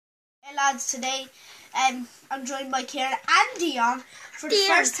Hey lads, today I'm joined by Kieran and Dion for the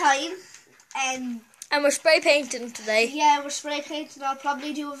first time. And we're spray painting today. Yeah, we're spray painting. I'll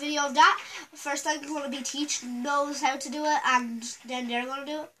probably do a video of that. First I'm going to be teaching those how to do it, and then they're going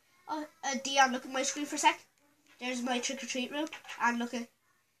to do it. Oh, Dion, look at my screen for a sec. There's my trick-or-treat room. And look at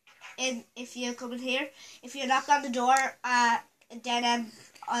if you come in here. If you knock on the door, then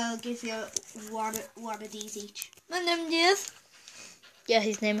I'll give you one of these each. My name is Jeff. Yeah,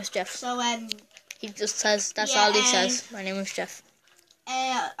 his name is Jeff. So he just says that's all he says. My name is Jeff.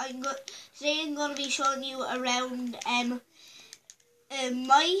 Today I'm going to be showing you around my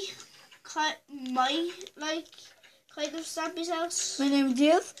kind of Stampy's house. My name is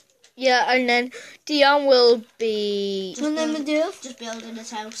Jeff. Yeah, and then Dion will be just building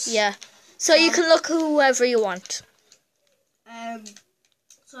his house. Yeah. So you can look whoever you want.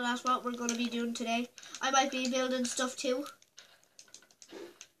 So that's what we're going to be doing today. I might be building stuff too.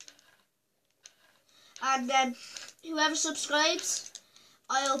 And whoever subscribes,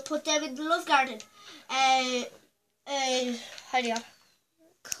 I'll put them in the love garden. Hi Dion.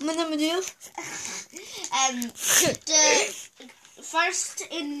 My name is Jeff. The first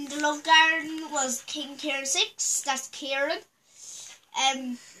in the love garden was King Kieran 6. That's Kieran.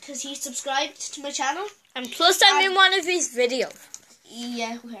 Because he subscribed to my channel. And plus I'm in one of his videos.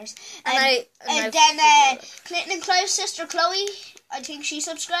 Yeah, who cares? And then Clinton and Clive's sister Chloe, I think she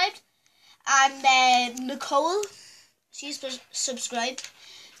subscribed. And Nicole, she's subscribed.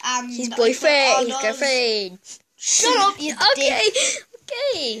 His boyfriend, his girlfriend. Shut up, you Okay, dick.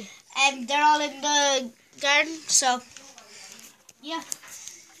 okay. And they're all in the garden, so yeah.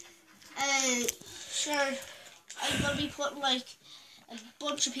 Sure, I'm gonna be putting like a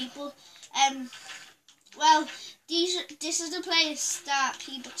bunch of people. Well, this is the place that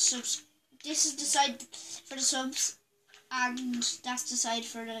people This is the side for the subs, and that's the side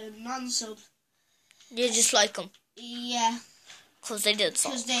for the non-sub. You just like them? Yeah. Because they did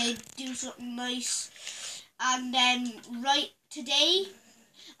something. Because they do something nice. And then, today,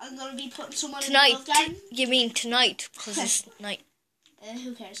 I'm going to be putting someone in the love garden. You mean tonight? Because it's night.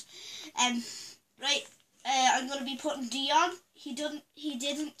 Who cares? I'm going to be putting Dion. He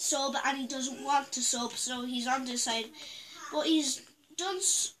didn't sub and he doesn't want to sub, so he's on this side. But he's done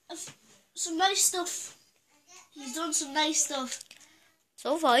some nice stuff. He's done some nice stuff.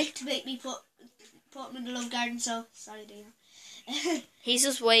 So have I. To make me put him in the love garden, so sorry Dion. He's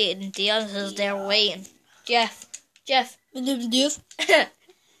just waiting. Dion says they're waiting. Jeff. My name is Jeff.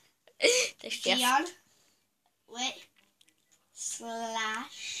 There's Jeff. Dion. Wait.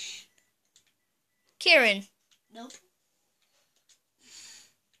 Slash. Kieran. Nope.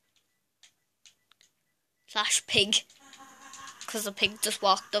 Slash pig. Because the pig just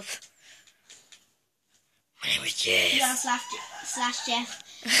walked up. My name is Jeff. Dion slash Jeff.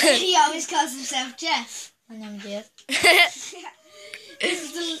 He always calls himself Jeff. My name is Jeff. This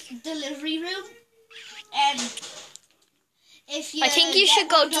is the delivery room. If you I think you should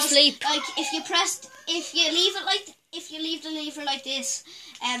go to sleep. Like if you leave the lever like this,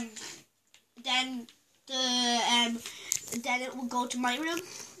 then it will go to my room.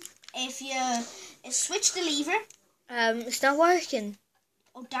 If you switch the lever, it's not working.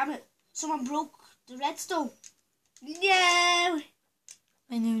 Oh damn it! Someone broke the redstone. No.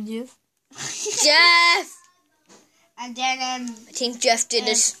 My name is Jeff. Jeff. And then I think Jeff did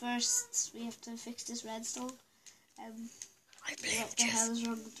it. First, we have to fix this redstone. I blame what the hell is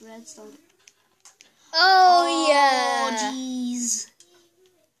wrong with the redstone? Oh yeah. Jeez.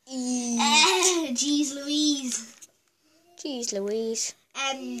 Jeez Louise. Jeez Louise.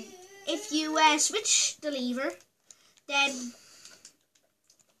 If you switch the lever, then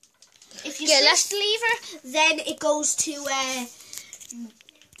if you switch the lever, then it goes to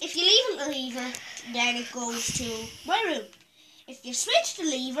if you leave the lever, then it goes to my room. If you switch the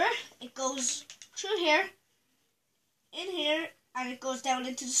lever, it goes through here, in here, and it goes down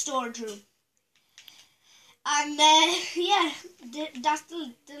into the storage room. And yeah, that's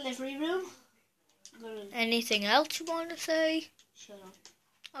the delivery room. Anything else you want to say? Shut up.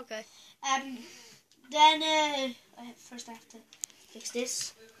 Okay. Then first I have to fix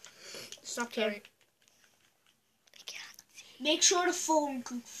this. Stop here. Make sure the phone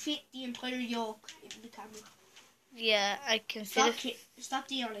can fit the entire yoke in the camera. Yeah, I can fit it. Stop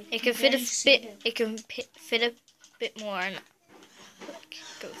the yelling. It can fit a bit. It can fit a bit more, and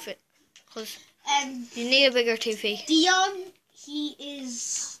go fit. Cause you need a bigger TV. Dion, he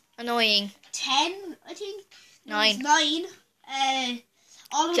is annoying. 10, I think. 9. 9.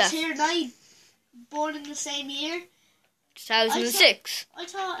 All of us here 9. Born in the same year. 2006. I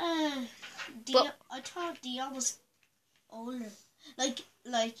thought Dion was older. like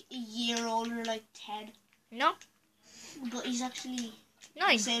a year older, like 10. No, But he's actually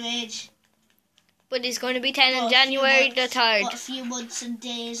 9. the same age. But he's going to be 10 in But January the But 3rd. a few months and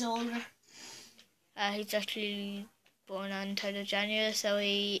days older. He's actually born on 3rd of January, so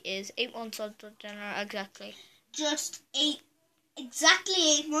he is 8 months older than her exactly. Just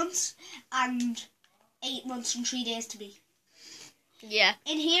exactly 8 months and 8 months and 3 days to be. Yeah.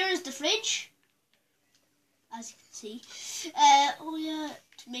 In here is the fridge, as you can see.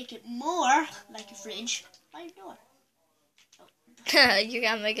 To make it more like a fridge, by the door. You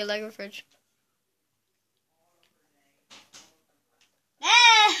can't make it like a fridge.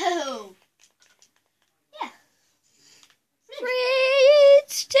 No! Yeah.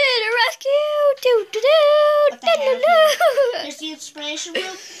 Fridge to the rescue! Do do do! What the hell? Do. Here's the inspiration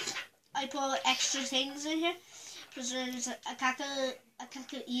room. I put extra things in here because there's a caca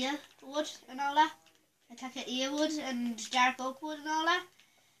wood and all that. A caca wood and dark oak wood and all that.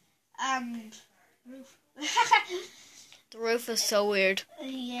 And roof. The roof is so weird.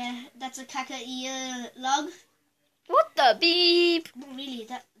 Yeah, that's a caca log. What the beep? No, really,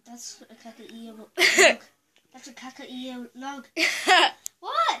 that's a caca log. That's a caca log.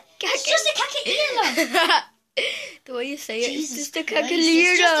 What? It's just a caca log. The way you say it, Jesus it's just a Christ, caca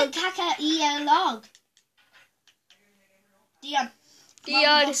it's just a caca log.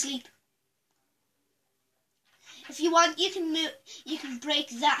 Dion, go sleep. If you want, you can move. You can break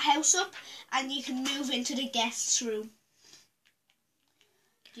that house up, and you can move into the guest's room.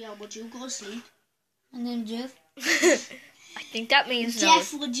 Dion, would you go sleep? And then Jeff. I think that means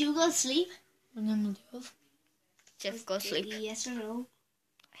Jeff, no. would you go sleep? And then Jeff. Jeff, go sleep. Yes or no?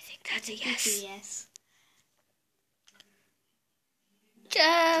 I think that's a It's yes. a yes.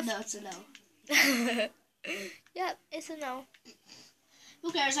 Jeff. No, it's a no. Yep, it's a no.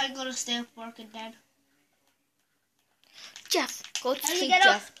 Who cares? I'm gonna stay up working then. Jeff, go to How do you sleep, get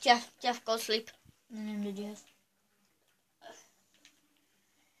up? Jeff, go sleep. And then Jeff.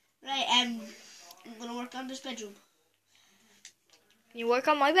 Right, I'm gonna work on this bedroom. You work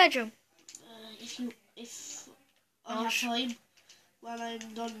on my bedroom. If I have time when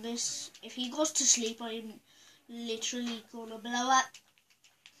I'm done this, if he goes to sleep, I'm literally gonna blow it.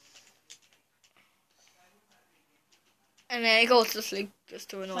 And then he goes to sleep just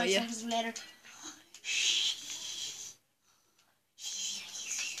to annoy 5 you. seconds later.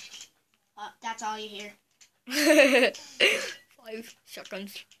 That's all you hear. 5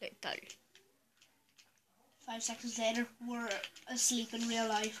 seconds later. 5 seconds later, we're asleep in real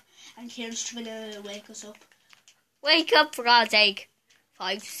life, and Kieran's trying to wake us up. Wake up for God's sake.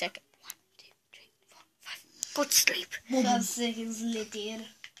 5 seconds. 1, 2, 3, 4, 5. Go to sleep. 5 seconds later.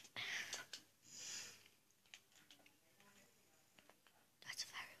 That's a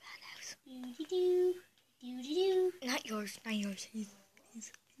very bad house. Doo-doo-doo, doo-doo-doo. Not yours. He's.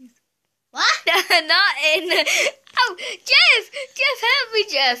 What? Not in. Oh, Jeff! Jeff, help me,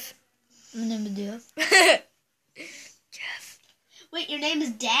 Jeff. And then Jeff. Jeff. Wait, your name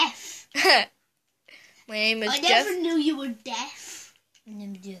is Deaf. My name is I Jeff. never knew you were deaf. And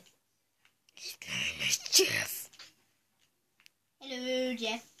then Jeff. His name is Jeff. Hello,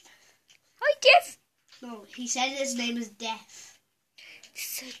 Jeff. Hi, Jeff. No, he said his name is Deaf.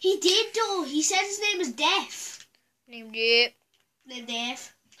 He did though. He said his name is Deaf. Name Jeff. Name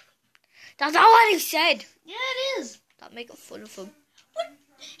Deaf. That's not what he said. Yeah, it is. Stop making fun of him. What?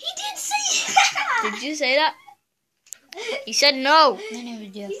 He did say Did you say that? He said no. And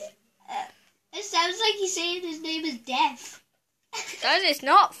then Jeff. It sounds like he's saying his name is Deaf. That is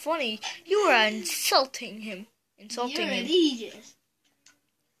not funny. You are insulting him. Insulting You're an him. idiot.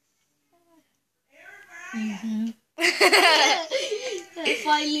 Mm-hmm.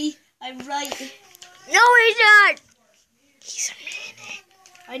 Finally, I'm right. No, he's not. He's a meanie.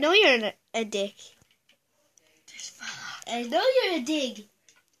 I know you're a dick. I know you're a dig.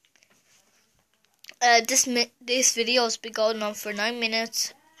 This video has been going on for 9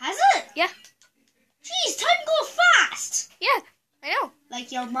 minutes. Has it? Yeah. Jeez, time go fast. Yeah, I know.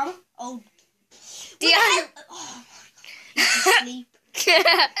 Like your mama. Oh. The What the hell? Oh my God. He's asleep.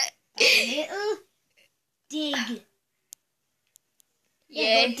 That little dig.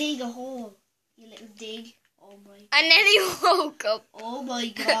 Yeah. Go dig a hole. You little dig. Oh my God. And then he woke up. Oh my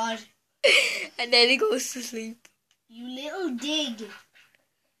God. And then he goes to sleep. You little dig.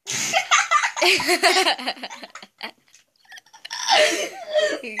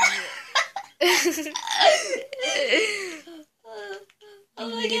 Oh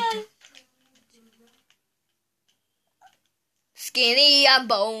my God. Skinny and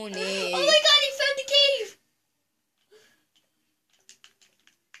bony. Oh my God, he found the cave.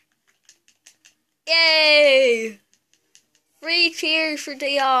 Yay! 3 cheers for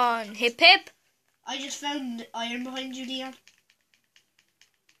Dion. Hip hip. I just found iron behind you, Dion.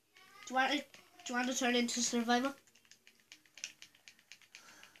 Do you want to turn into survival?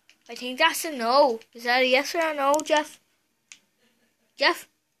 I think that's a no. Is that a yes or a no, Jeff? Jeff?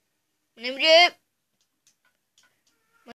 My name is Jeff.